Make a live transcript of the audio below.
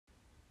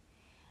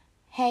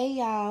Hey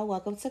y'all,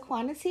 welcome to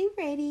Quantity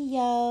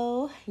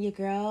Radio. Your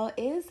girl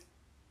is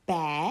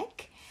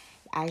back.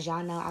 As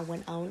y'all know, I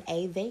went on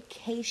a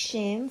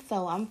vacation,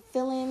 so I'm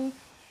feeling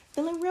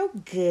real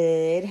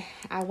good.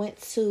 I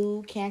went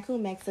to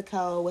Cancun,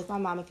 Mexico with my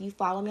mom. If you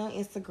follow me on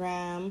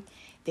Instagram,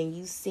 then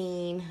you've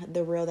seen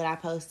the reel that I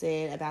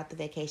posted about the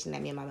vacation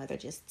that me and my mother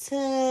just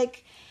took.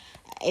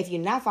 If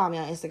you're not following me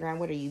on Instagram,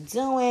 what are you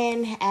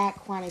doing? At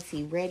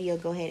Quantity Radio,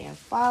 go ahead and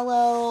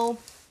follow.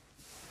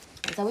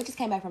 So we just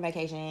came back from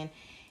vacation.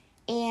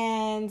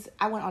 And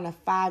I went on a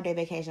 5-day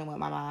vacation with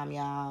my mom,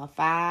 y'all.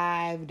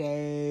 5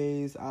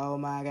 days. Oh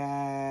my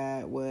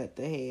God. What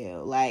the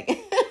hell? Like,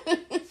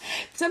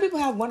 some people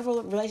have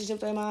wonderful relationships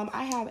with their mom.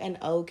 I have an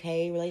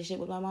okay relationship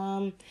with my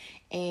mom.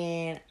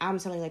 And I'm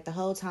telling you, like, the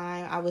whole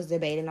time I was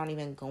debating on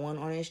even going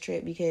on this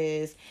trip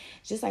because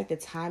just like the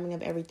timing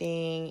of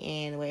everything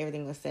and the way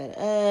everything was set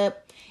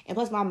up. And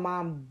plus, my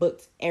mom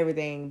booked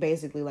everything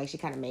basically. Like, she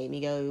kind of made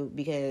me go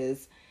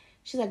because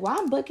she's like, well,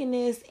 I'm booking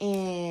this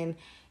and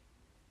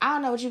I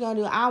don't know what you're going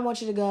to do. I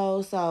want you to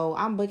go. So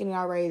I'm booking it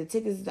already. The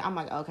tickets, I'm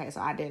like, okay. So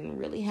I didn't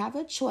really have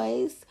a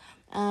choice.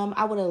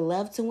 I would have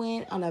loved to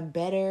win in a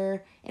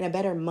better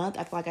month.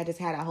 I feel like I just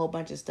had a whole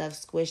bunch of stuff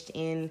squished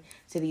in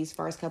to these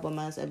first couple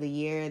months of the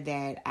year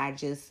that I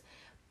just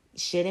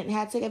shouldn't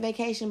have took a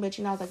vacation. But,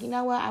 I was like, you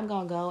know what? I'm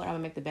going to go and I'm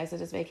going to make the best of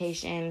this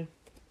vacation.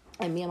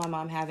 And me and my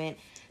mom haven't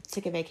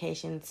took a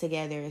vacation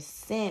together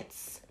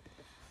since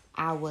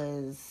I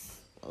was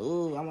I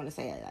want to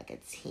say like a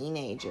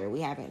teenager.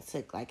 We haven't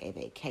took like a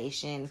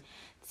vacation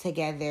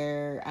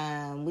together.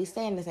 We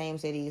stay in the same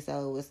city,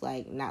 so it's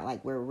like not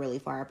like we're really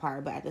far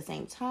apart, but at the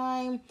same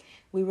time,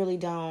 we really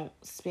don't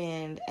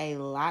spend a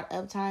lot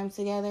of time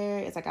together.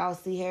 It's like I'll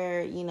see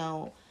her,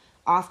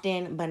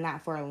 often, but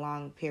not for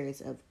long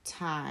periods of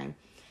time.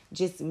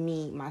 Just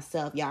me,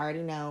 myself. Y'all already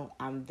know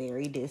I'm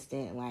very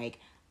distant. Like,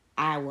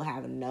 I will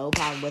have no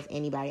problem with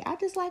anybody. I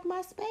just like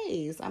my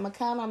space. I'm going to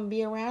come, I'm going to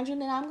be around you,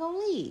 and then I'm going to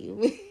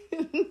leave.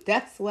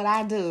 That's what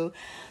I do.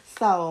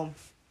 So,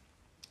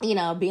 being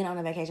on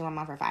a vacation with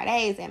my mom for 5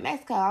 days in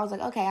Mexico, I was like,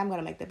 okay, I'm going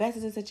to make the best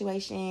of the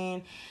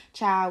situation.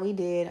 Child, we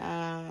did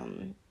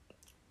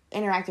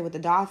interacted with the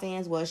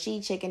dolphins. Well, she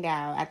chickened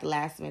out at the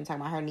last minute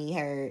talking about her knee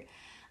hurt.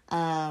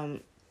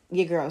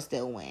 Your girl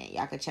still went.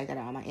 Y'all could check that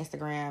out on my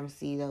Instagram,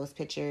 see those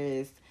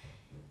pictures.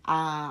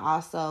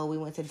 Also, we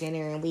went to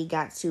dinner and we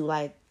got to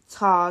like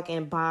talk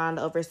and bond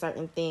over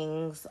certain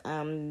things,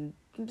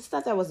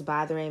 stuff that was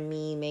bothering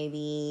me,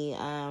 maybe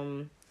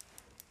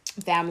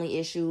family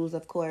issues,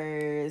 of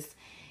course,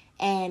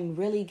 and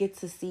really get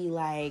to see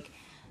like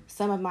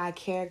some of my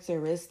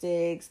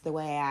characteristics, the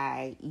way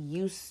I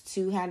used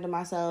to handle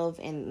myself,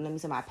 and let me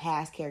say my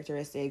past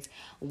characteristics,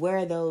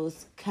 where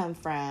those come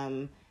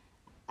from.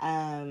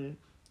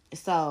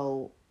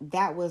 So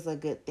that was a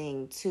good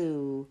thing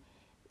too.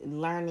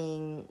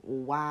 Learning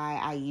why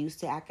I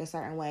used to act a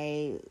certain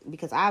way,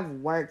 because I've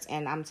worked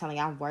and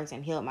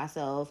healed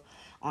myself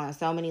on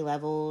so many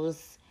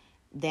levels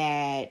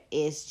that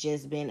it's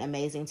just been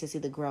amazing to see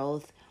the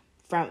growth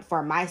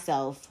from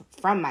myself,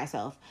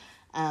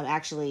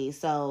 actually.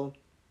 So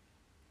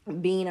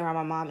being around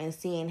my mom and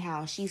seeing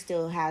how she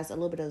still has a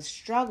little bit of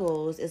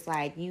struggles, it's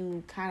like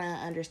you kind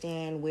of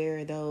understand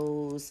where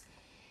those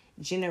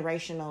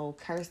generational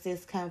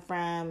curses come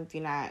from. If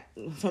you're not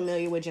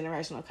familiar with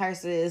generational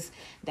curses,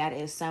 that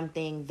is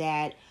something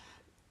that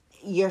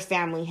your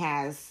family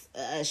has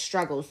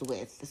struggles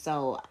with.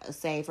 So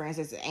say for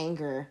instance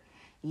anger,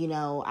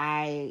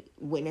 I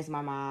witnessed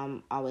my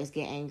mom always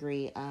get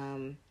angry,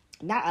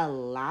 not a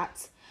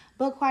lot,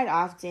 but quite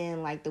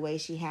often. Like the way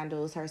she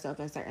handles herself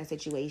in certain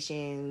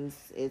situations,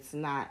 it's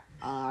not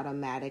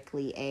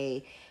automatically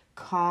a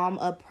calm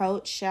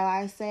approach, shall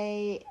I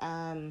say.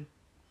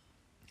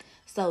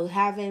 So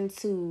having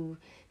to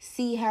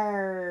see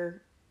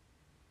her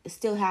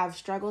still have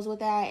struggles with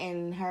that,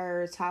 and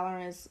her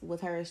tolerance with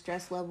her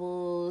stress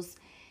levels,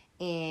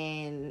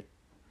 and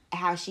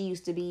how she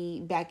used to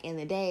be back in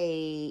the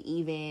day,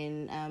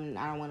 even,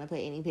 I don't want to put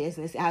any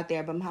business out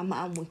there, but my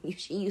mom,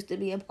 she used to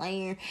be a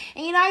player.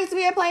 And, I used to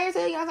be a player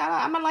too.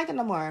 I'm not like it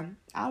no more.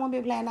 I don't want to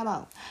be playing no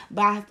more.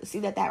 But I have to see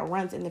that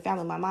runs in the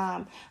family. My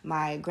mom,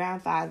 my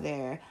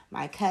grandfather,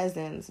 my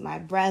cousins, my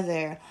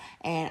brother,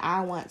 and I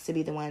want to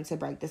be the one to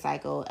break the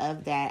cycle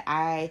of that.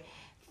 I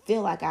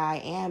feel like I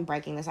am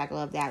breaking the cycle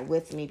of that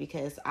with me,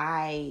 because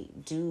I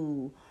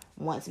do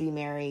want to be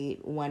married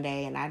one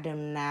day, and I do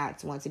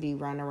not want to be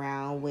running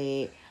around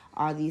with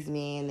all these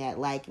men that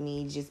like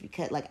me just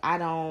because, like, I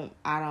don't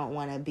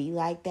want to be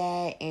like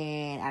that,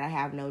 and I don't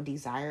have no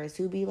desire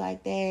to be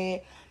like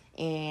that.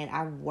 And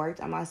I've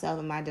worked on myself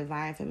and my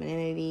divine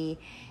femininity,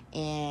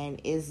 and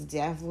it's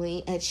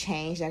definitely a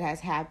change that has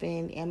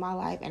happened in my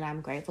life, and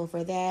I'm grateful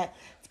for that.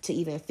 To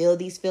even feel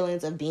these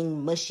feelings of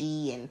being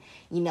mushy, and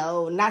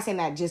not saying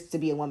that just to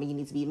be a woman you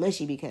need to be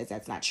mushy, because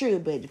that's not true,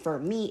 but for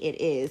me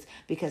it is,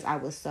 because I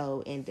was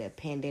so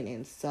independent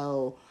and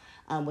so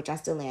which I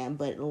still am,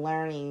 but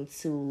learning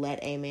to let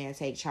a man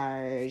take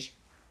charge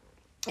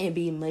and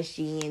be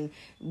mushy and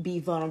be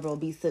vulnerable,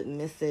 be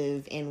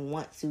submissive, and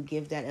want to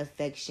give that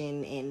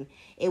affection. And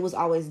it was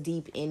always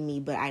deep in me,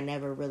 but I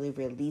never really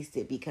released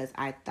it because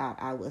I thought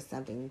I was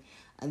something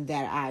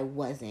that I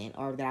wasn't,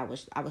 or that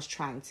I was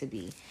trying to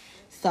be.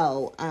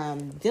 So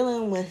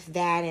dealing with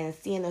that and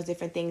seeing those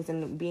different things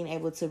and being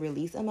able to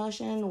release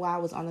emotion while I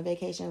was on the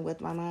vacation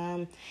with my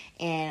mom.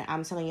 And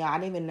I'm telling y'all, I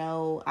didn't even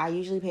know, I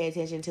usually pay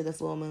attention to the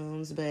full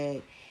moons,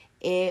 but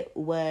it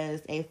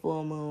was a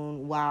full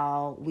moon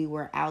while we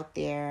were out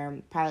there,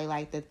 probably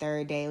like the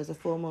third day. It was a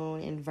full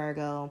moon in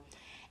Virgo.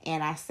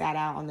 And I sat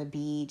out on the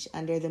beach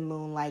under the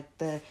moon, like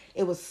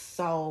it was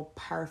so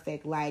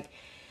perfect. Like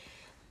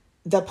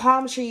the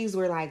palm trees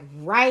were like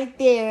right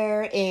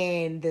there,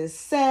 and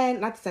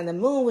the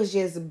moon was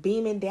just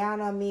beaming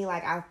down on me.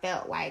 Like I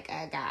felt like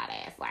a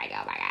goddess. Like,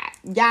 oh my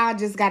God. Y'all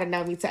just gotta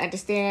know me to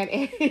understand.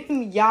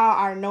 And y'all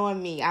are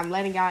knowing me. I'm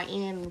letting y'all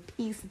in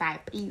piece by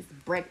piece,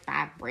 brick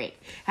by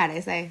brick. How they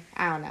say?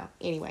 I don't know.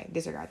 Anyway,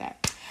 disregard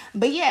that.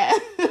 But yeah.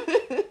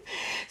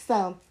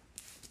 So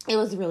it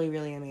was really,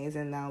 really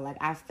amazing though. Like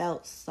I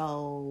felt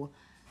so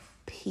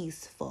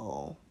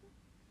peaceful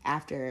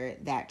after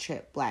that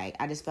trip. Like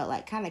I just felt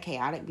like kind of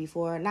chaotic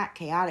before, not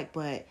chaotic,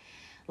 but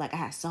like I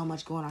had so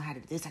much going on. I had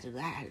to do this, I had to do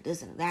that, I had to do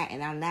this and that.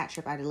 And on that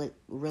trip, I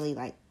really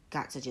like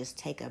got to just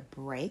take a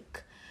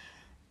break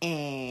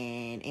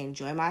and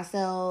enjoy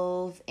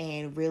myself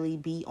and really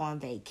be on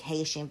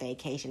vacation.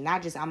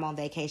 Not just I'm on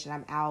vacation,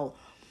 I'm out,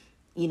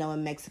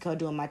 in Mexico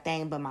doing my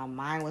thing, but my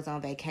mind was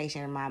on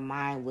vacation and my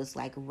mind was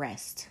like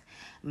rest.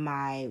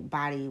 My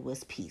body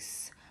was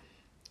peace.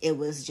 It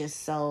was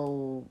just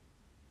so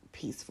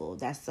peaceful.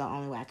 That's the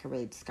only way I could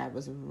really describe it. It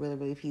was really,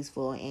 really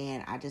peaceful,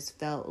 and I just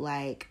felt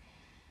like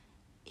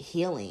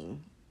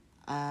healing.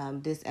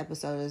 This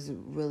episode is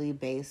really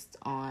based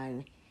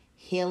on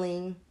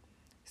healing,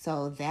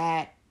 so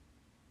that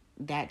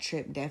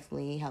trip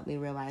definitely helped me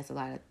realize a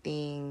lot of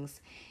things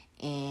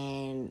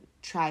and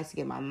try to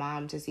get my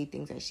mom to see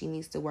things that she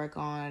needs to work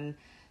on,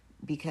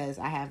 because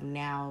I have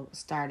now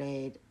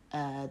started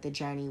the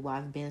journey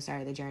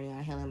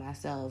on healing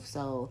myself.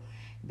 So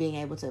being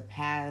able to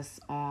pass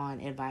on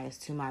advice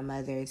to my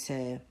mother,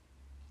 to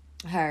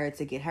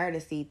get her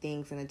to see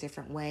things in a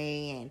different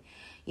way.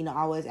 And,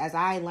 always as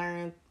I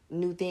learn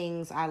new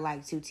things, I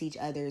like to teach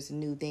others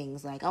new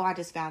things. Like, oh, I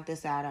just found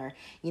this out, or,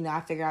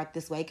 I figure out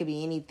this way. It could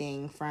be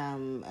anything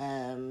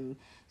from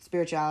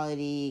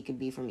spirituality, it could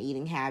be from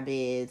eating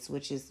habits,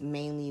 which is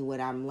mainly what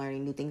I'm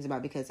learning new things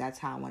about, because that's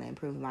how I want to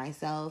improve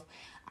myself.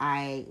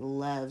 I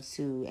love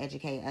to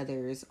educate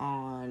others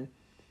on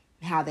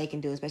how they can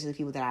do it, especially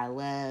people that I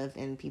love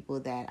and people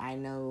that I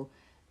know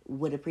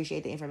would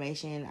appreciate the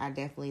information. I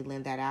definitely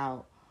lend that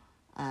out.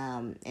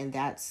 And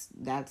that's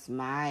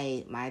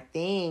my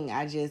thing.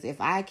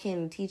 If I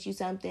can teach you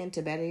something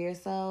to better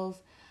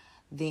yourself,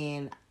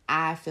 then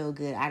I feel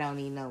good. I don't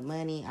need no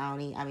money.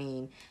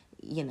 Hey,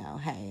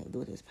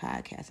 with this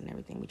podcast and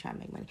everything, we try to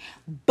make money.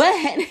 But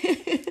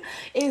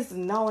it's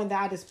knowing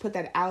that I just put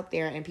that out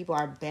there and people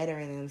are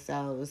bettering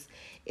themselves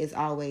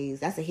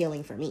that's a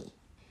healing for me.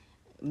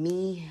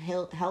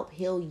 Help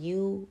heal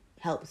you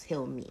helps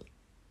heal me.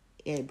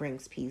 It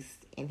brings peace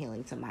and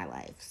healing to my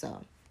life.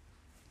 So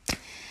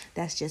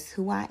that's just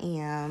who I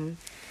am.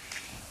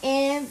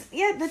 And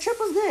yeah, the trip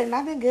was good, and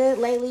I've been good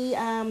lately.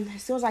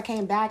 As soon as I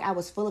came back, I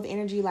was full of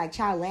energy. Like,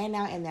 child, laying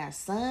out in that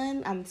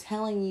sun, I'm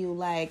telling you,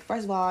 like,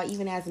 first of all,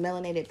 even as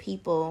melanated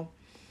people,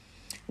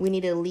 we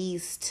need at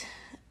least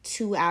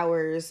 2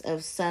 hours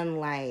of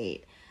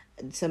sunlight,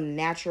 some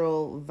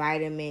natural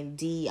vitamin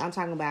D. I'm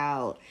talking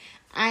about,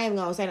 I am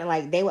gonna say that,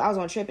 like, I was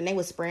on a trip and they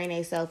was spraying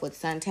themselves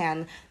with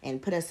suntan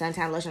and putting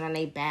suntan lotion on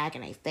their back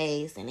and their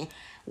face, and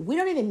we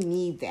don't even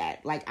need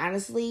that. Like,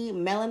 honestly,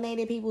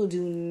 melanated people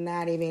do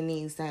not even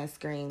need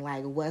sunscreen,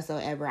 like,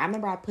 whatsoever. I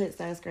remember I put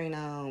sunscreen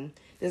on.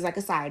 This is like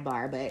a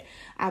sidebar, but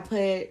I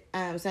put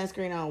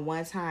sunscreen on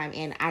one time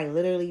and I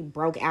literally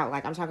broke out.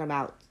 Like, I'm talking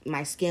about,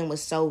 my skin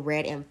was so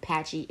red and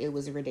patchy, it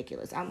was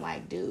ridiculous. I'm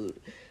like, dude,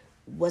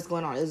 what's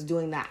going on? It was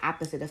doing the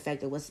opposite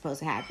effect of what's supposed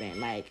to happen.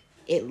 Like,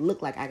 it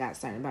looked like I got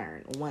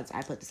sunburned once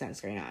I put the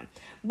sunscreen on.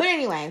 But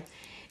anyway,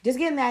 just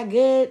getting that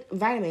good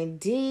vitamin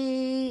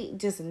D,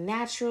 just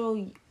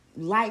natural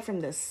light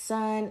from the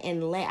sun.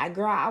 And I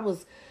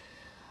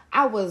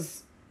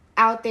was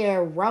out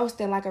there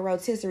roasting like a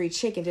rotisserie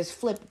chicken, just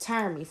flip and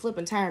turn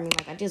me.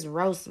 Like, I just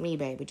roast me,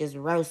 baby. Just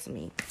roast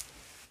me.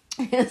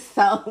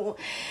 So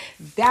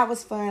that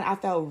was fun. I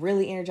felt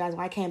really energized.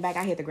 When I came back,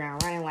 I hit the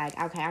ground running, like,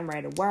 okay, I'm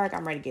ready to work.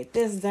 I'm ready to get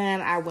this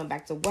done. I went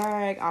back to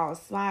work, all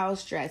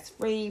smiles,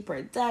 stress-free,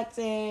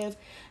 productive.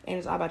 And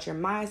it's all about your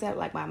mindset.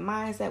 Like, my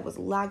mindset was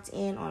locked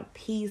in on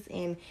peace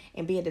and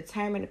being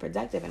determined and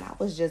productive. And I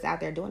was just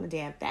out there doing the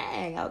damn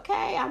thing.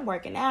 Okay, I'm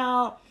working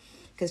out.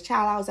 Because,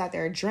 child, I was out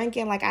there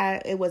drinking like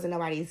it wasn't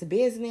nobody's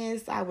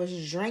business. I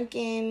was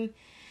drinking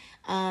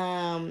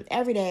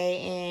every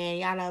day, and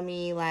y'all know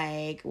me,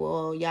 like,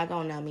 well, y'all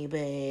gonna know me,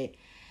 but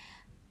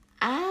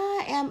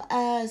I am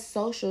a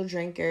social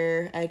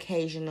drinker,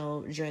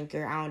 occasional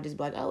drinker. I don't just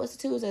be like, oh, it's a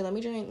Tuesday, let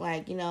me drink.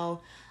 Like,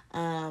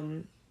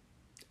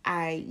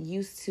 I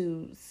used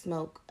to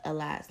smoke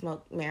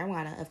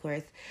marijuana, of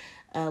course,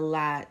 a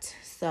lot.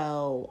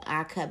 So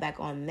I cut back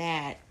on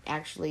that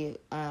actually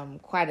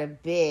quite a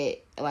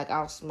bit. Like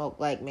I'll smoke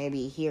like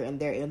maybe here and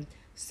there and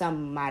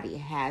somebody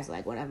has,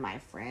 like one of my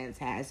friends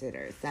has it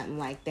or something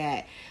like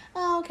that.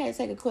 Oh, okay,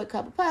 take a quick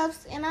couple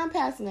puffs and I'm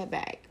passing it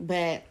back.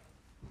 But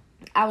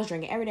I was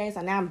drinking every day,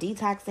 so now I'm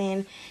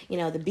detoxing,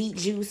 the beet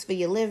juice for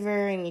your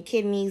liver and your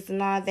kidneys and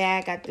all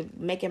that. Got to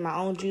making my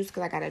own juice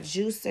because I got a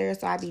juicer,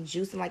 so I be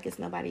juicing like it's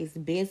nobody's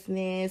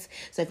business.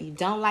 So if you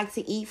don't like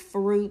to eat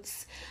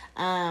fruits,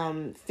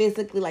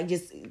 physically, like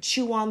just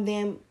chew on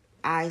them,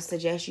 I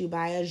suggest you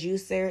buy a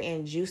juicer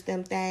and juice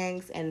them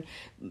things and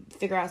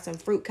figure out some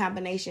fruit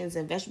combinations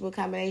and vegetable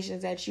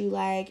combinations that you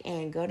like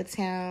and go to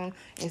town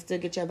and still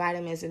get your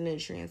vitamins and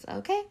nutrients,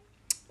 okay?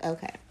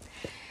 Okay.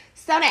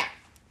 So now,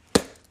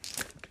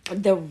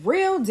 the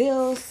real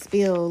deal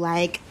spill,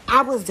 like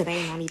I was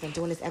debating on even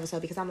doing this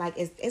episode because I'm like,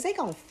 is they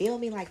gonna feel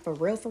me, like for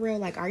real,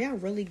 like are y'all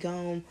really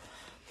gonna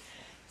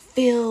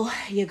feel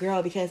your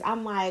girl? Because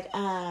I'm like,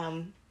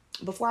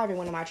 before I even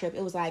went on my trip,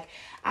 it was like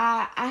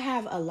I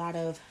have a lot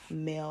of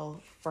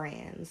male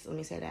friends, let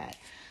me say that.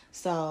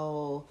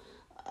 So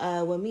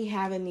when me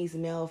having these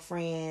male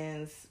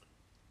friends,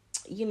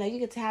 you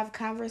get to have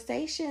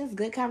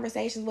good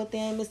conversations with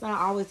them. It's not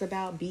always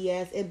about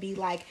BS. It'd be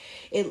like,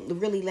 it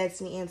really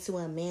lets me into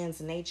a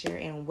man's nature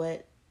and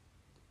what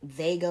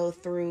they go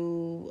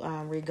through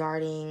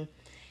regarding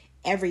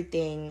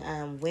everything,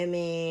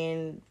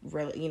 women,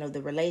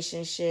 the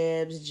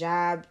relationships,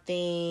 job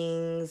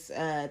things,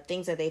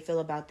 things that they feel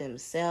about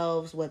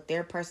themselves, what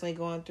they're personally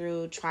going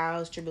through,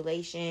 trials,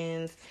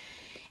 tribulations.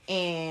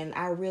 And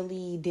I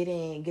really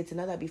didn't get to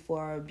know that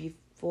before.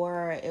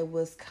 It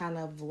was kind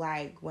of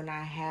like when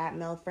I had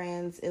male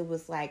friends, it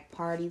was like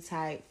party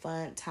type,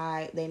 fun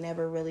type. They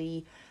never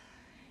really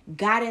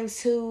got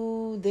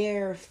into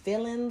their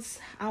feelings,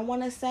 I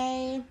want to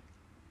say.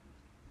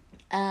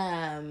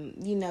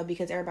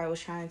 Because everybody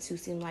was trying to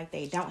seem like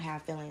they don't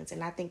have feelings.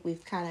 And I think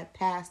we've kind of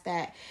passed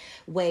that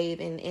wave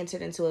and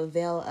entered into a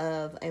veil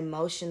of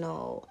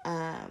emotional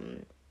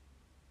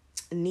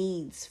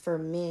needs for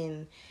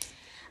men.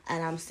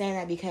 And I'm saying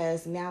that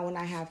because now when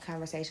I have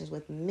conversations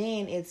with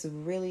men, it's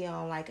really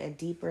on like a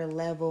deeper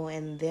level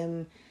and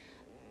them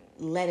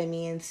letting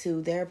me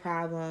into their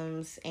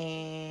problems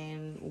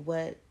and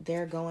what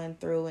they're going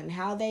through and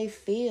how they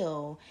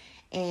feel.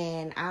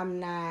 And I'm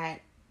not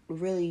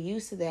really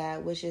used to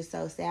that, which is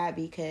so sad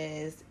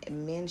because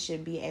men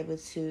should be able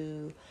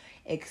to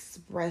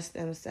express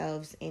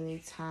themselves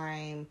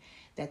anytime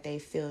that they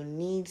feel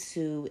need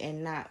to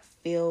and not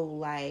feel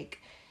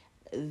like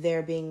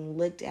they're being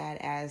looked at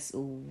as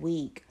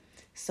weak.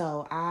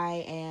 So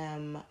I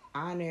am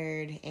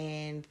honored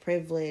and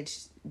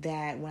privileged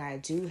that when I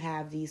do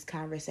have these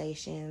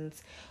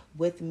conversations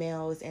with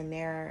males and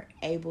they're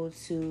able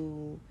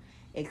to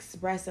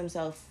express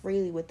themselves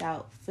freely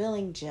without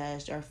feeling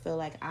judged or feel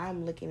like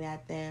I'm looking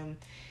at them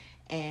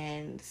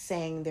and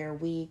saying they're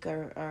weak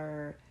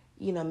or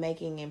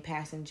making and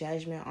passing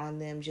judgment on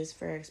them just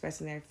for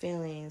expressing their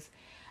feelings.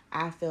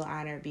 I feel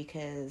honored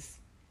because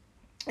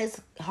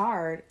it's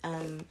hard,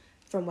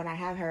 from what I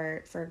have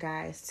heard, for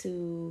guys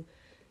to,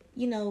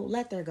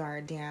 let their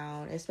guard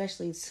down,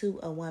 especially to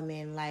a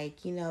woman.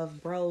 Like,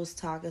 if bros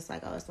talk, it's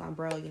like, oh, it's my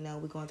bro,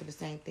 we're going through the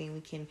same thing.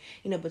 We can,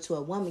 but to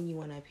a woman, you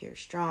want to appear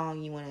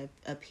strong. You want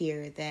to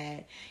appear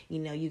that,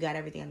 you got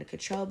everything under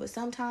control. But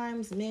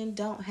sometimes men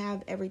don't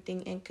have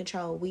everything in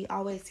control. We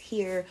always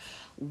hear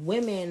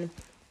women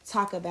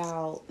talk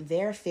about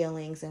their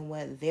feelings and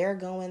what they're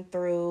going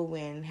through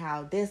and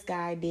how this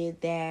guy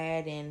did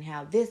that and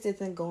how this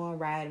isn't going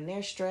right and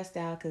they're stressed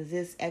out because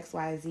this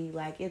XYZ.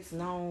 Like, it's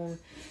more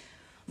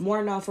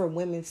known for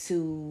women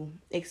to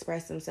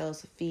express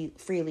themselves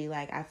freely.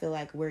 Like, I feel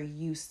like we're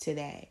used to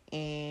that.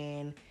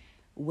 And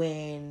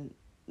when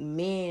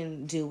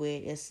men do it,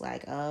 it's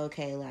like, oh,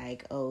 okay,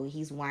 like, oh,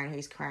 he's whining,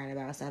 he's crying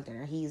about something,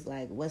 or he's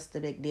like, what's the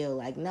big deal?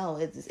 Like, no,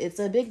 it's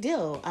a big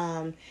deal.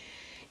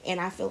 And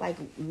I feel like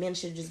men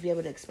should just be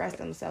able to express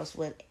themselves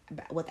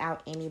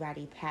without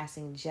anybody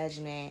passing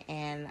judgment.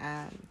 And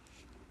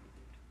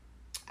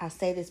I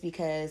say this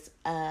because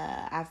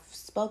I've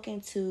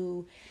spoken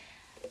to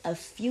a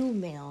few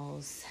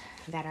males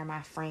that are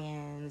my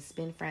friends,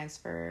 been friends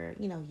for,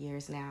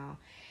 years now.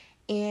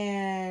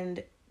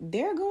 And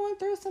they're going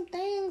through some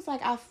things.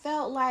 Like, I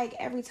felt like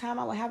every time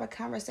I would have a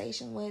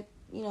conversation with,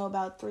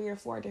 about 3 or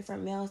 4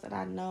 different males that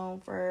I've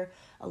known for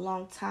a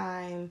long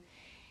time,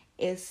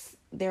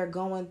 they're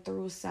going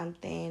through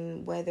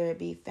something, whether it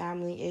be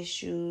family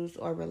issues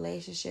or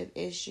relationship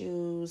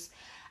issues.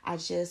 I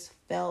just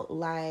felt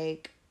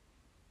like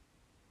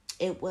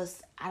it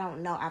was, I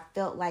don't know, I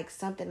felt like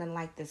something in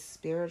like the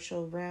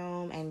spiritual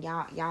realm. And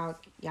y'all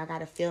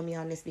gotta feel me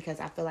on this because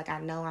I feel like I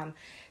know I'm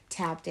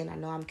tapped in. I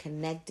know I'm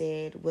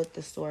connected with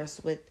the source,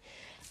 with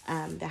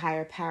the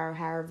higher power,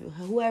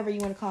 whoever you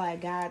want to call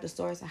it, God, the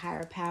source, a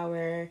higher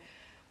power.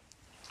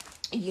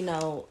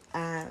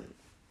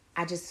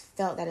 I just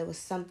felt that it was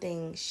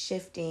something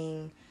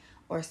shifting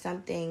or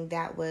something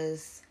that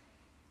was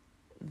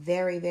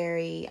very,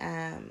 very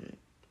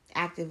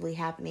actively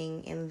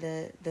happening in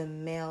the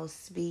male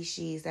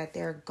species, that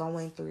they're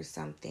going through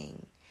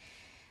something.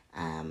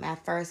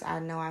 At first, I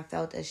know I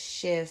felt a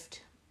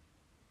shift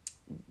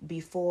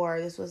before.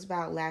 This was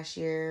about last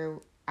year,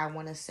 I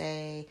want to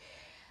say,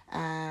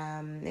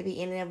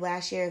 maybe ending of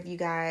last year. If you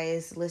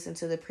guys listened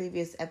to the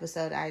previous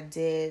episode I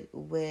did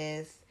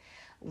with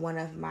one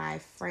of my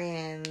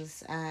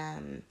friends,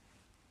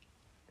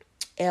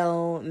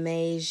 El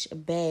Mage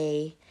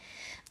Bay,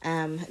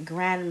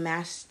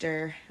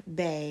 Grandmaster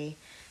Bay,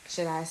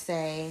 should I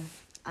say,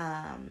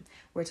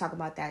 we're talking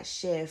about that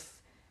shift,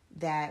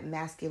 that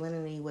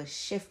masculinity was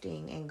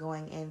shifting and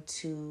going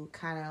into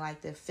kind of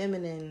like the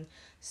feminine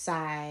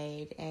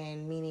side,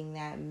 and meaning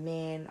that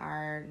men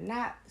are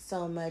not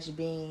so much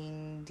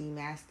being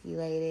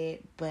demasculated,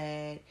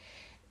 but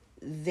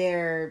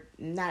they're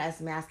not as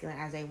masculine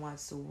as they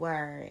once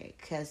were,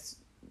 because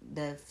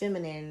the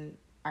feminine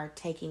are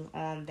taking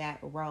on that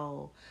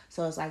role.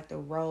 So it's like the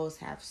roles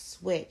have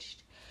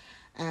switched.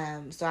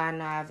 So I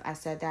know I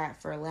said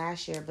that for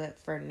last year, but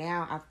for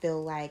now, I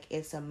feel like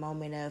it's a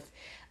moment of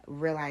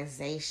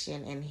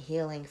realization and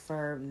healing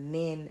for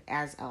men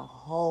as a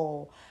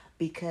whole,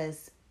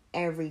 because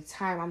every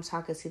time I'm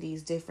talking to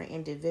these different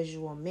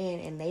individual men,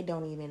 and they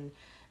don't even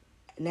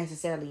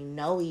necessarily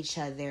know each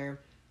other,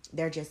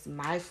 they're just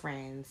my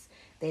friends.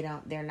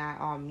 They're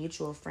not all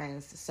mutual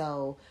friends.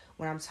 So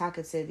when I'm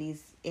talking to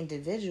these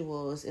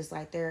individuals, it's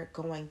like they're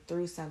going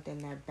through something,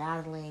 they're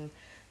battling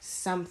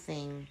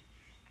something,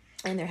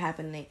 and they're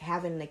having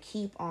to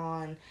keep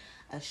on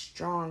a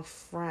strong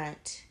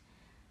front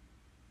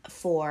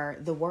for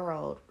the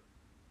world.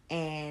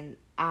 And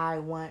I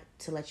want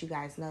to let you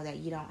guys know that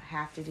you don't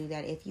have to do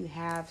that. If you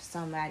have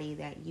somebody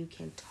that you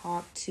can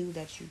talk to,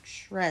 that you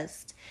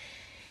trust,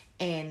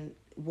 and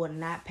will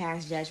not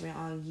pass judgment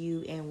on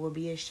you, and will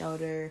be a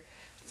shoulder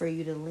for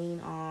you to lean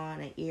on,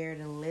 an ear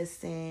to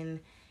listen,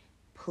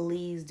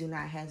 please do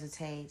not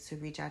hesitate to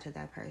reach out to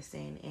that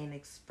person and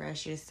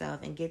express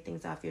yourself and get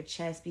things off your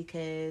chest,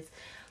 because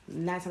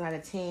 9 times out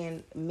of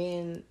 10,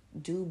 men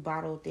do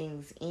bottle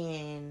things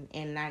in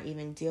and not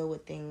even deal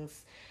with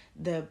things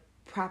the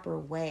proper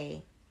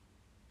way,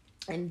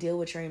 and deal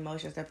with your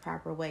emotions the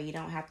proper way. You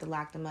don't have to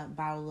lock them up,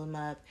 bottle them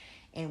up,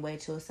 and wait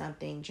till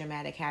something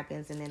dramatic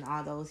happens and then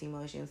all those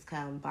emotions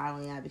come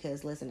bottling up.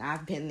 Because listen,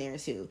 I've been there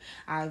too.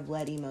 I've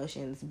let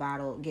emotions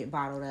get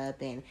bottled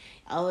up, and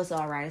it's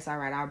all right,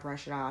 I'll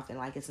brush it off, and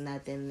like it's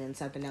nothing, and then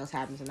something else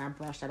happens and I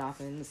brush that off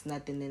and it's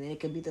nothing. And it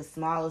could be the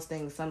smallest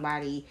thing.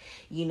 Somebody,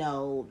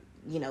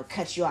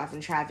 cut you off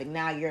in traffic.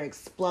 Now you're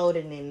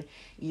exploding, and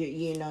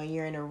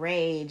you're in a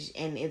rage,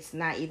 and it's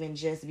not even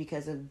just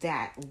because of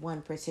that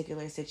one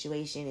particular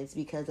situation. It's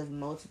because of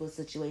multiple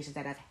situations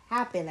that have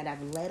happened, that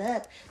have led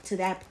up to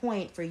that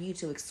point for you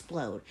to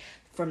explode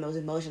from those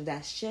emotions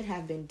that should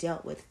have been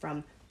dealt with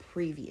from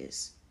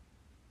previous.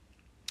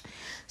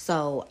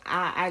 So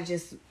I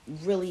just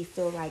really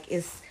feel like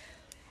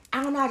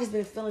I don't know, I just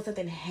been feeling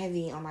something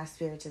heavy on my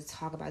spirit to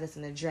talk about this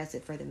and address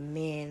it for the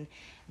men,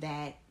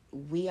 that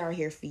we are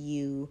here for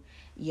you,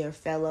 your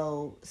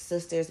fellow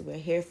sisters. We're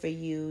here for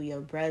you, your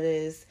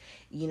brothers.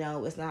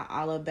 It's not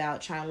all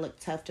about trying to look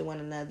tough to one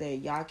another.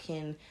 Y'all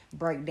can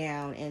break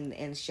down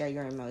and share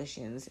your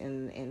emotions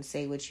and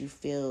say what you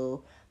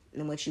feel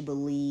and what you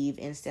believe,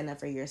 and stand up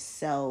for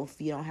yourself.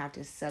 You don't have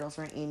to settle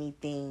for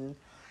anything.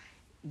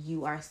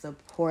 You are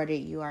supported.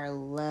 You are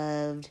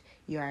loved.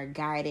 You are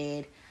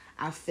guided.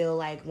 I feel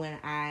like when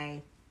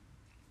I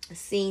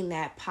seen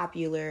that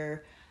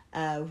popular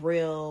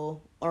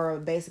reel, or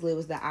basically it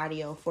was the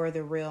audio for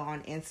the reel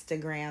on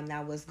Instagram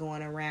that was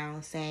going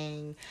around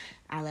saying,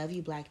 "I love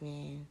you, black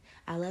man.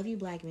 I love you,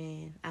 black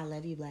man. I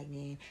love you, black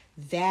man."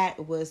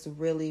 That was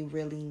really,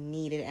 really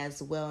needed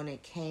as well. And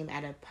it came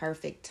at a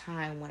perfect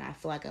time when I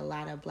feel like a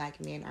lot of black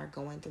men are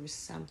going through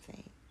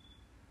something.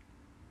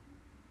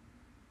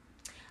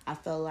 I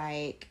feel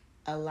like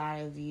a lot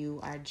of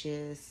you are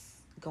just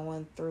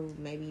going through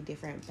maybe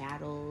different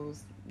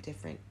battles,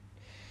 different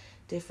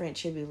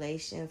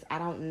tribulations. I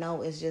don't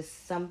know. It's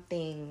just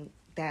something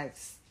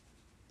that's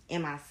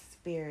in my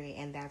spirit,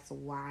 and that's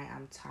why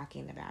I'm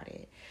talking about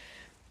it.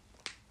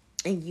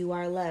 And you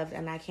are loved,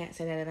 and I can't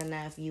say that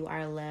enough. You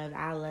are loved.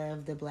 I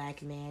love the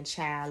black man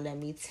child. Let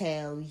me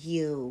tell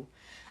you,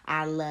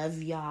 I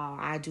love y'all.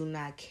 I do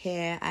not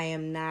care. I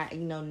am not,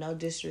 no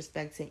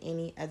disrespect to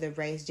any other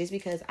race. Just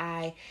because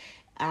I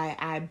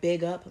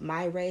big up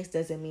my race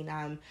doesn't mean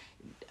I'm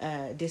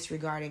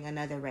disregarding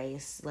another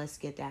race. Let's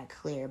get that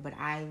clear. But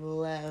I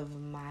love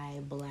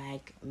my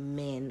black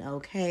men,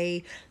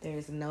 okay?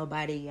 There's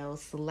nobody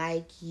else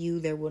like you.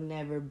 There will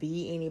never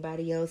be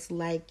anybody else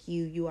like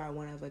you. You are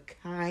one of a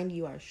kind.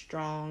 You are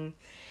strong.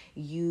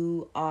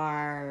 You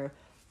are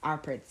our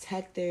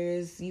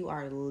protectors. You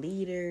are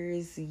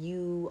leaders.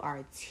 You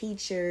are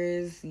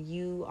teachers.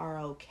 You are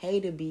okay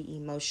to be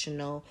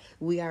emotional.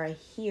 We are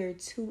here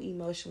to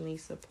emotionally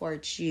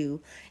support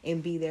you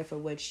and be there for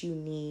what you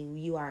need.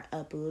 You are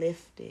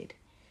uplifted.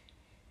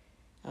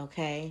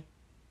 Okay?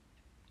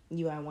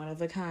 You are one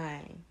of a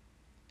kind.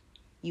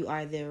 You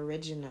are the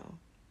original.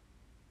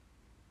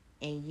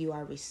 and you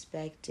are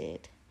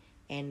respected,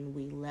 and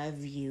we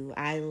love you.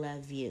 I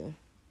love you.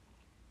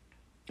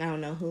 I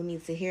don't know who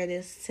needs to hear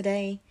this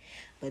today,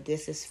 but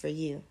this is for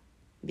you,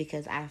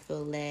 because I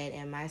feel led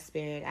in my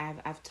spirit.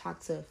 I've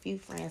talked to a few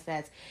friends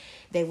that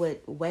they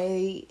would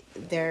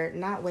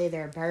not weigh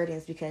their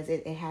burdens, because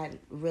it had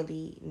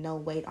really no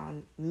weight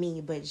on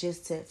me, but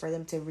just for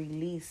them to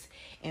release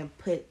and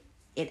put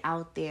it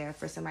out there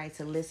for somebody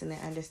to listen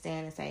and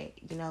understand and say,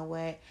 you know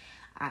what,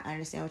 I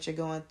understand what you're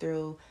going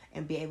through,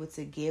 and be able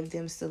to give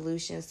them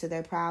solutions to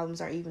their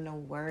problems, or even a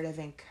word of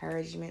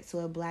encouragement to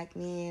a Black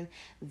man.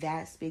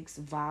 That speaks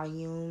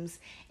volumes.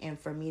 And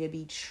for me to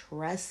be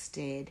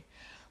trusted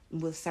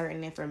with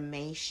certain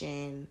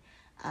information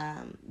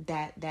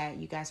that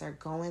you guys are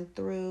going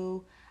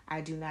through,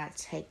 I do not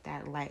take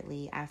that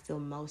lightly. I feel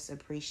most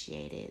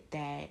appreciated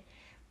that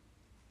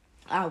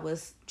I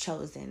was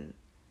chosen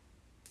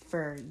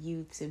for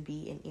you to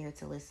be an ear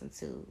to listen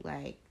to.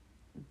 Like,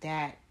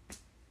 that,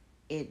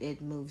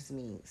 it moves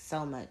me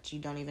so much. You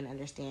don't even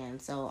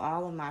understand. So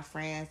all of my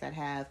friends that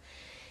have,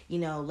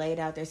 laid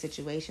out their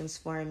situations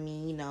for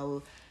me,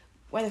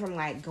 whether from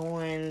like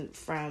going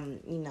from,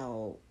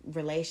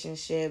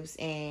 relationships,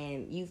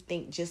 and you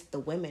think just the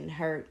women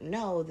hurt.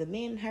 No, the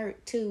men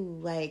hurt too.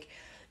 Like,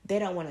 they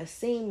don't want to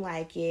seem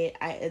like it.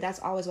 That's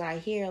always what I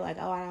hear. Like,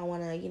 oh, I don't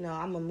want to,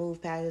 I'm going to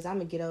move past this. I'm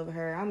going to get over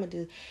her. I'm going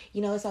to do,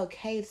 it's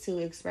okay to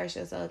express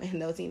yourself in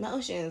those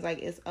emotions. Like,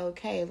 it's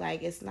okay.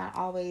 Like, it's not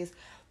always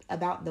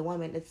about the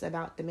woman. It's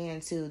about the man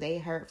too. They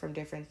hurt from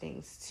different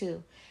things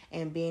too.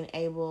 And being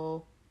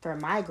able, for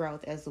my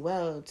growth as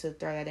well, to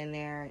throw that in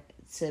there,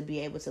 to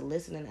be able to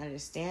listen and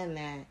understand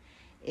that,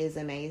 is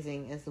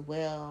amazing as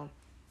well.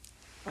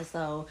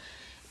 So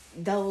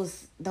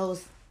those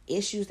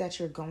issues that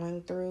you're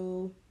going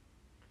through,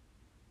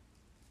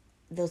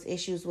 those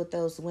issues with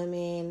those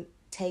women,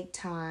 take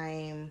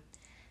time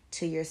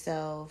to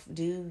yourself.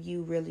 Do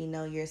you really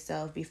know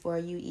yourself before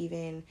you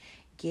even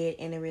get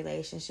in a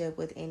relationship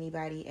with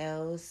anybody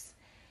else?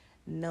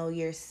 Know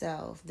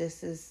yourself.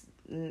 This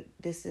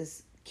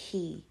is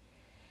key.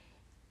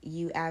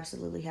 You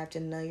absolutely have to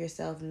know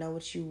yourself, know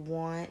what you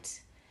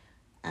want,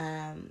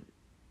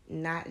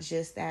 not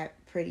just that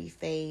pretty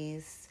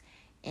face,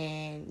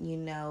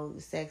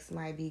 and sex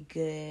might be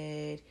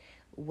good,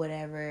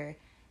 whatever.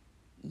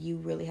 You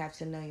really have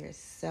to know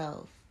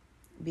yourself,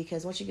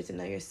 because once you get to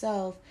know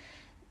yourself,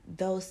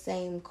 those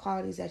same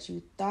qualities that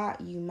you thought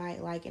you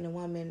might like in a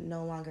woman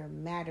no longer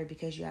matter,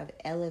 because you have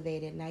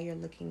elevated. Now you're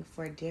looking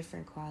for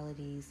different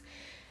qualities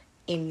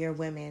in your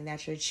women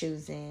that you're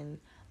choosing.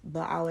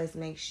 But always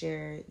make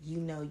sure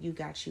you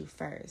got you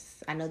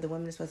first. I know the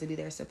woman is supposed to be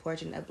there to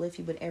support you and uplift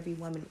you, but every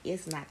woman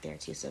is not there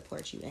to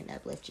support you and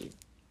uplift you.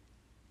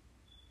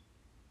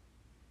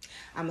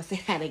 I'm going to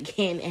say that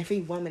again.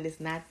 Every woman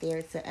is not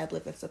there to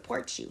uplift and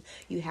support you.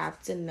 You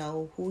have to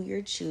know who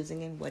you're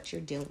choosing and what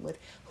you're dealing with,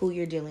 who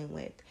you're dealing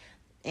with,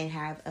 and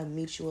have a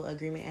mutual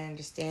agreement and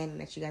understanding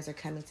that you guys are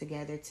coming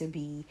together to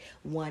be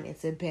one and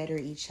to better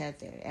each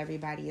other.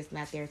 Everybody is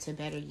not there to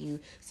better you.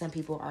 Some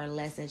people are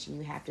lessons, and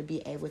you have to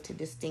be able to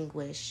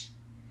distinguish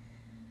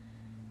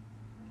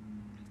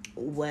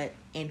what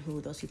and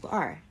who those people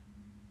are.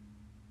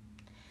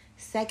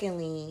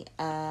 Secondly,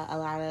 a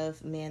lot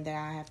of men that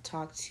I have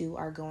talked to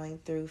are going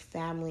through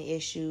family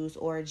issues,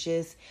 or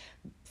just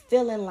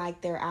feeling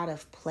like they're out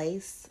of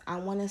place. I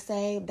want to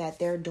say that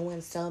they're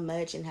doing so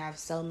much and have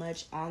so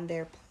much on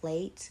their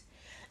plate,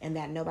 and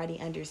that nobody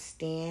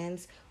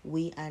understands.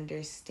 We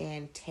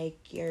understand.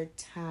 Take your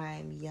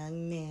time,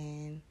 young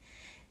men.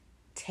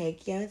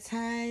 Take your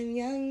time,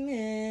 young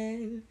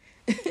man.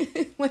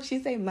 What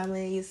she say, Mama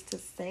used to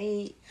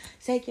say,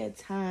 take your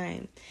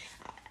time.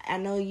 I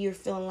know you're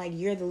feeling like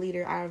you're the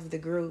leader out of the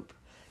group.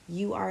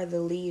 You are the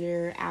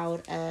leader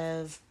out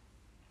of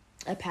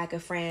a pack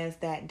of friends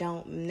that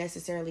don't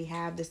necessarily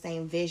have the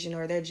same vision,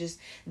 or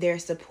they're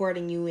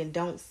supporting you and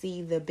don't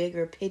see the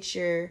bigger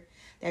picture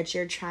that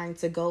you're trying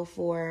to go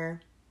for.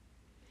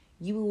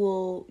 You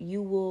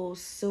will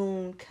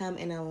soon come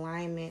in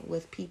alignment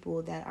with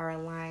people that are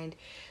aligned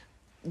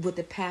with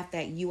the path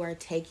that you are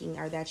taking,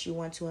 or that you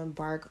want to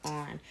embark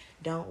on.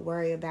 Don't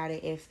worry about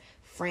it if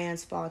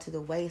friends fall to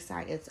the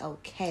wayside. It's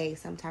okay.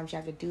 Sometimes you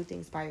have to do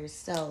things by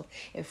yourself.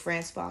 If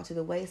friends fall to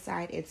the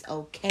wayside, it's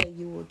okay.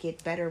 You will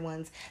get better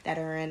ones that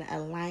are in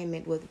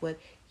alignment with what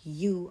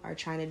you are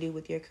trying to do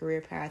with your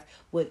career path,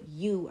 what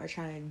you are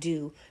trying to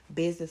do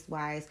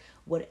business-wise,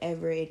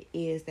 whatever it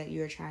is that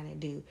you're trying to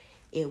do,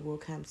 it will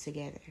come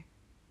together.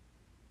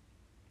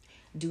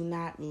 Do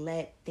not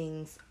let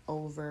things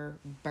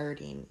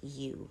overburden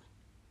you.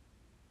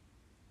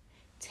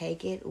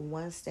 Take it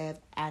one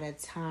step at a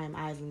time.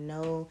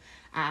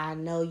 I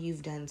know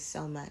you've done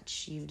so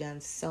much. You've done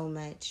so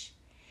much.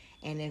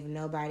 And if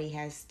nobody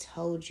has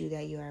told you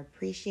that you are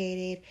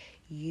appreciated,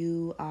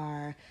 you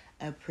are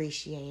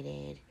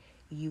appreciated.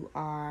 You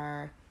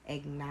are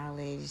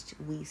acknowledged.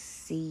 We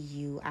see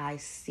you. I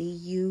see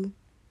you.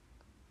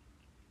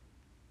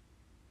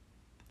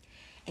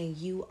 And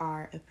you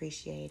are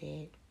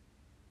appreciated.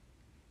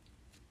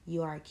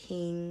 You are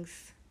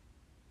kings.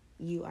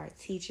 You are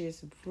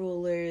teachers,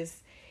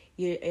 rulers.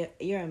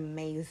 You're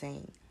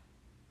amazing.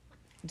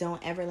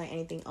 Don't ever let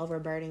anything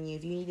overburden you.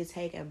 If you need to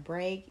take a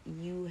break,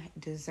 you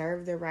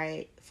deserve the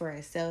right for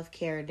a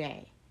self-care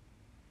day.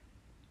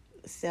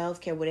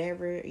 Self-care,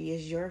 whatever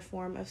is your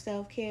form of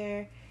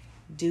self-care,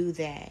 do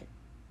that.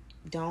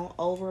 Don't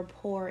over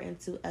pour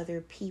into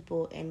other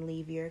people and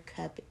leave your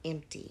cup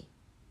empty.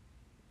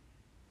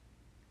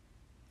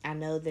 I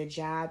know the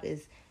job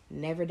is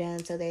never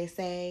done, so they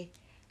say,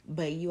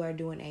 but you are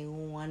doing a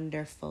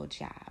wonderful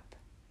job.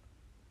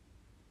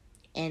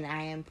 And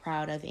I am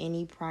proud of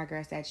any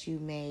progress that you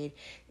made.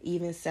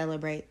 Even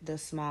celebrate the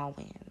small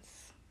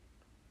wins.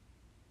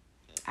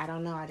 I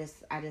don't know. I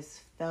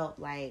just felt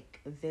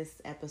like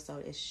this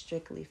episode is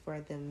strictly for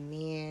the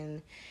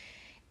men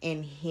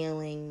in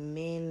healing.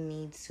 Men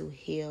need to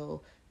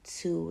heal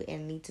too,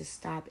 and need to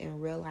stop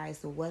and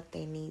realize what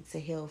they need to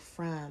heal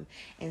from,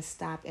 and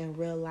stop and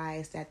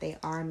realize that they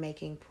are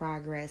making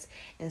progress,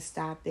 and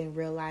stop and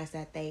realize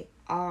that they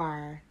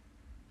are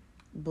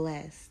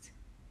blessed.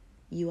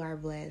 You are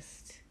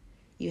blessed.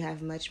 You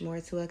have much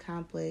more to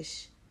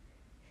accomplish.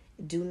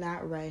 Do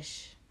not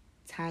rush.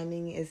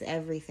 Timing is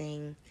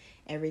everything.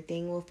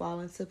 Everything will fall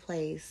into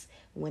place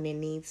when it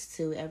needs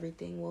to.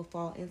 Everything will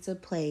fall into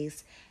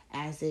place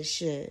as it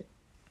should.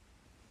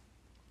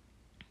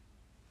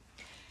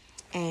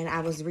 And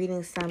I was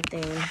reading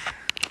something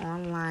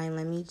online.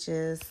 Let me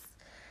just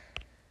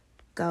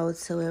go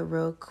to it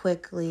real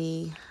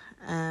quickly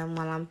while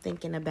I'm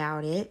thinking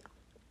about it.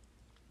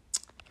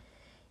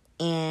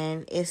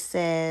 And it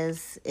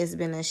says it's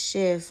been a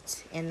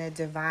shift in the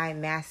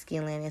divine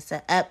masculine. It's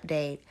an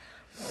update.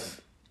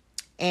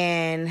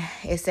 And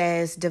it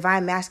says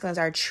divine masculines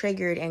are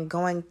triggered and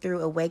going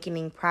through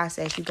awakening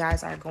process. You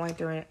guys are going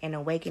through an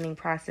awakening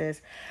process.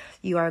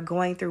 You are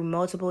going through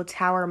multiple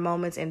tower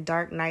moments and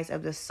dark nights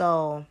of the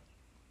soul.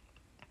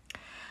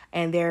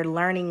 And they're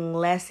learning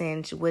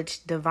lessons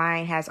which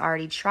divine has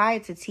already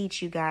tried to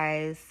teach you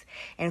guys.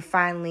 And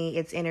finally,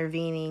 it's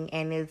intervening,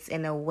 and it's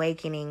an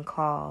awakening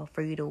call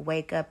for you to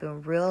wake up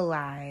and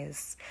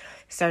realize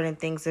certain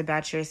things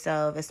about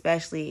yourself,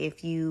 especially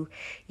if you've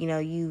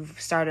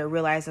started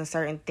realizing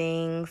certain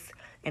things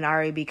and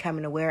already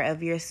becoming aware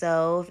of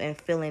yourself and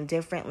feeling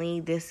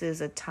differently. This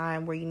is a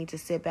time where you need to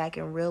sit back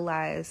and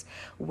realize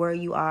where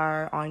you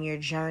are on your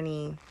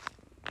journey.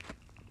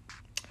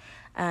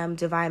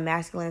 Divine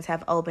masculines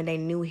have opened a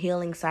new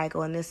healing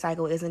cycle, and this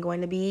cycle isn't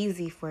going to be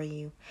easy for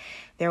you.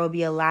 There will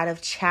be a lot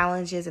of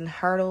challenges and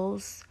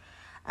hurdles.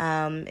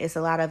 It's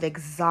a lot of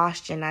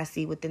exhaustion I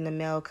see within the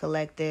male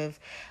collective.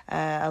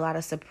 A lot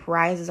of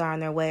surprises are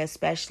on their way,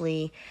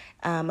 especially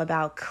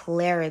about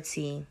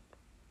clarity.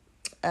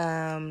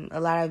 A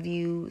lot of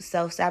you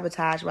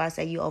self-sabotage, where I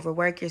say you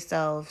overwork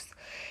yourselves,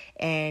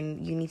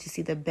 and you need to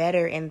see the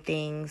better in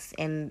things,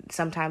 and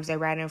sometimes they're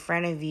right in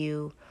front of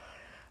you.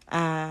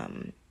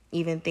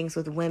 Even things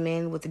with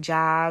women, with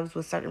jobs,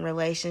 with certain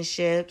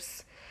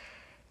relationships.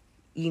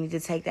 You need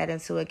to take that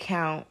into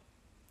account.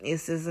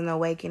 This is an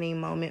awakening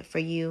moment for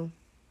you.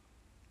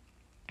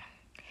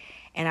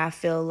 And I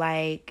feel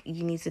like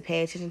you need to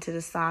pay attention to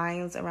the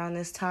signs around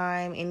this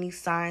time. Any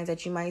signs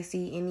that you might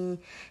see, any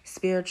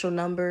spiritual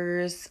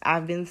numbers.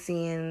 I've been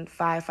seeing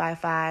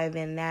 555,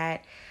 and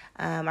that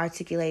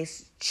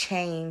articulates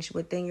change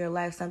within your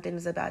life. Something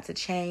is about to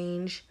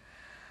change.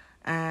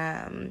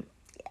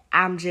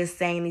 I'm just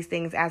saying these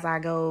things as I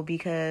go,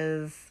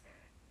 because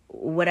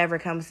whatever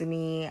comes to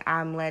me,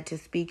 I'm led to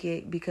speak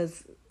it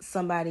because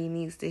somebody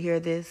needs to hear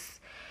this.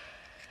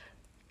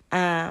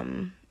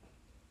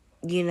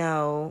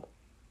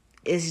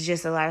 It's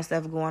just a lot of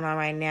stuff going on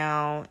right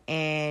now,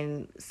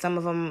 and some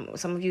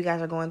of you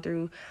guys are going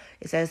through,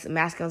 it says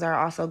masculines are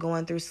also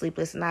going through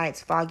sleepless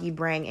nights, foggy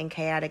brain, and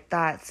chaotic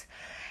thoughts.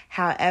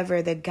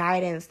 However, the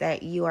guidance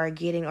that you are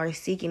getting or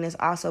seeking is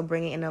also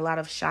bringing in a lot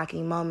of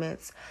shocking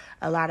moments,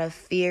 a lot of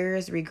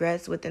fears,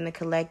 regrets within the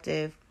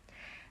collective.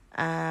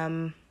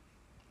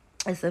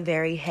 It's a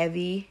very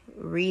heavy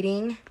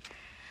reading.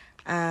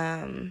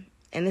 And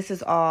this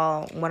is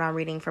all what I'm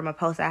reading from a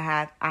post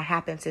I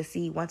happen to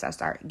see once I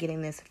start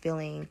getting this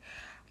feeling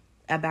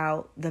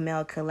about the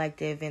male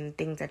collective and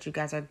things that you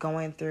guys are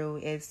going through.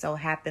 It so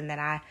happened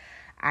that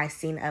I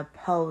seen a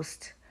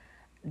post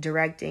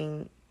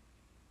directing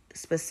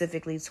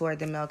specifically toward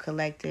the male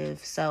collective,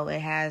 so it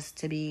has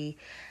to be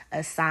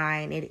a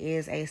sign. It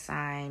is a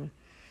sign.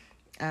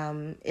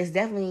 It's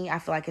definitely, I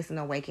feel like it's an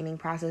awakening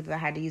process. If I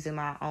had to use in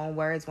my own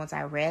words, once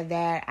I read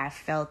that, I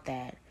felt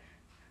that.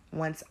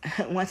 Once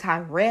I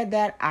read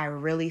that, I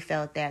really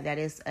felt that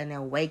is an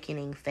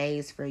awakening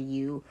phase for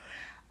you.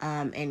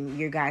 And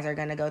you guys are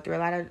gonna go through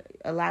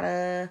a lot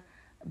of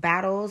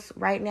battles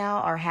right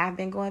now, or have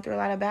been going through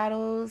a lot of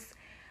battles.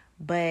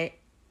 But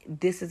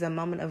this is a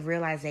moment of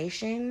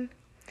realization.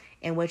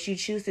 And what you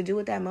choose to do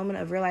with that moment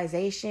of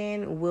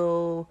realization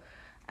will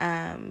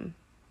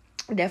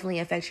definitely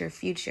affect your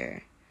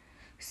future.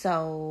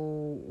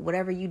 So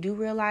whatever you do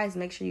realize,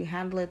 make sure you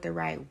handle it the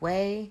right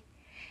way.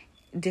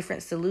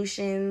 Different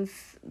solutions,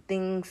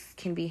 things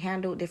can be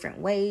handled different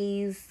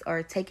ways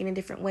or taken in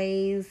different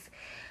ways.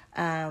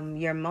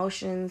 Your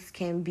emotions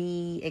can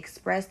be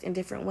expressed in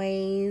different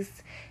ways.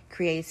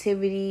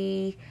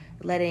 Creativity,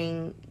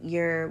 letting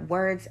your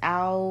words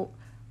out,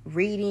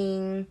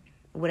 reading,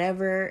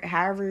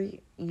 however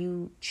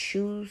you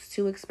choose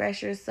to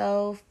express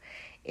yourself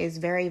is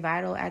very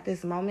vital at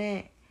this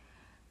moment.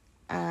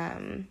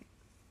 And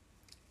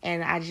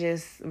I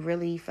just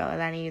really felt that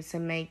I needed to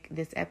make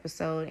this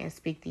episode and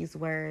speak these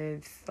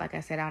words. Like I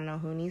said, I don't know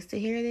who needs to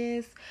hear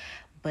this,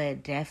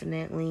 but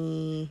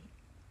definitely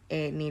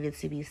it needed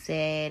to be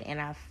said.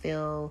 And I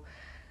feel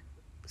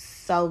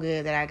so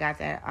good that I got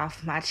that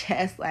off my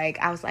chest. Like,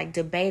 I was like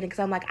debating, because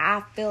I'm like,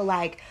 I feel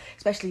like,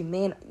 especially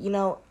men,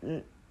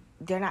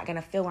 they're not going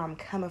to feel where I'm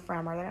coming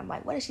from, or I'm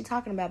like, what is she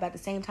talking about? But at the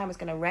same time, it's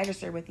going to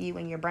register with you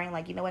in your brain.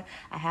 Like, you know what?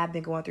 I have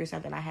been going through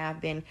something. I have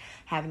been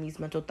having these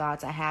mental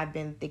thoughts. I have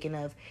been thinking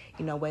of,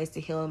 ways to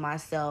heal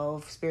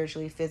myself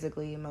spiritually,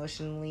 physically,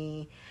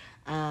 emotionally.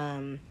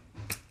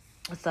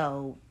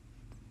 So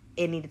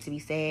it needed to be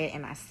said,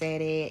 and I said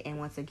it. And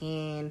once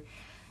again,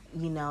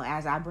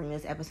 as I bring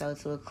this episode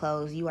to a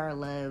close, you are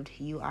loved.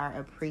 You are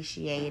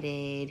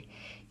appreciated.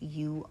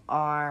 You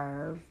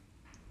are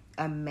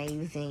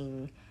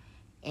amazing.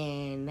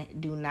 And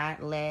do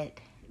not let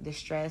the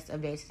stress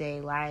of day-to-day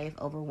life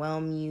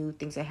overwhelm you.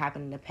 Things that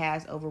happened in the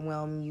past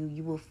overwhelm you.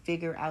 You will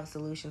figure out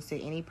solutions to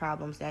any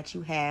problems that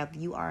you have.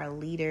 You are a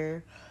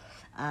leader.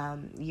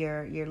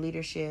 Your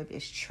leadership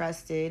is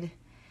trusted.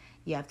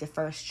 You have to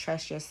first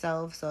trust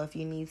yourself. So if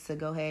you need to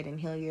go ahead and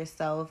heal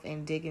yourself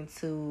and dig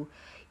into,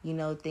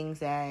 things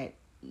that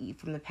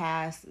from the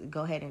past,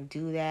 go ahead and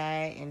do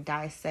that and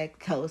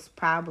dissect those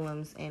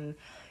problems, and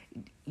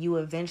you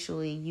will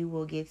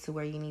get to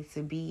where you need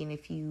to be. And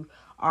if you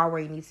are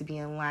where you need to be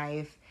in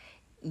life,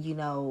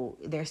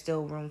 there's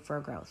still room for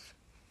growth.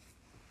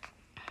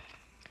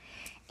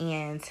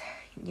 And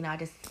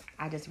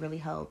I just really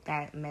hope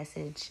that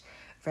message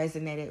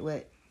resonated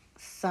with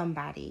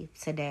somebody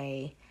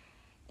today.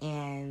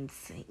 And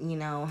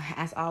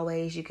as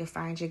always, you can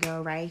find your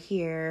girl right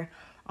here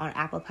on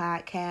Apple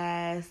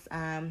Podcasts.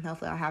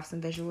 Hopefully I'll have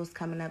some visuals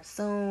coming up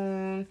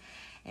soon.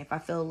 If I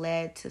feel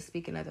led to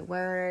speak another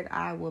word,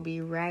 I will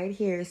be right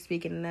here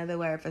speaking another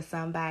word for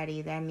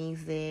somebody that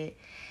needs it.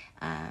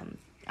 I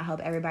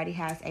hope everybody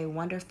has a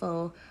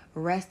wonderful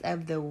rest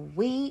of the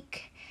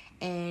week.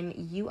 And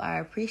you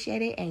are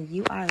appreciated and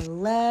you are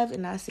loved.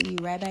 And I'll see you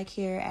right back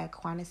here at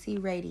Quantity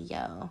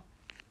Radio.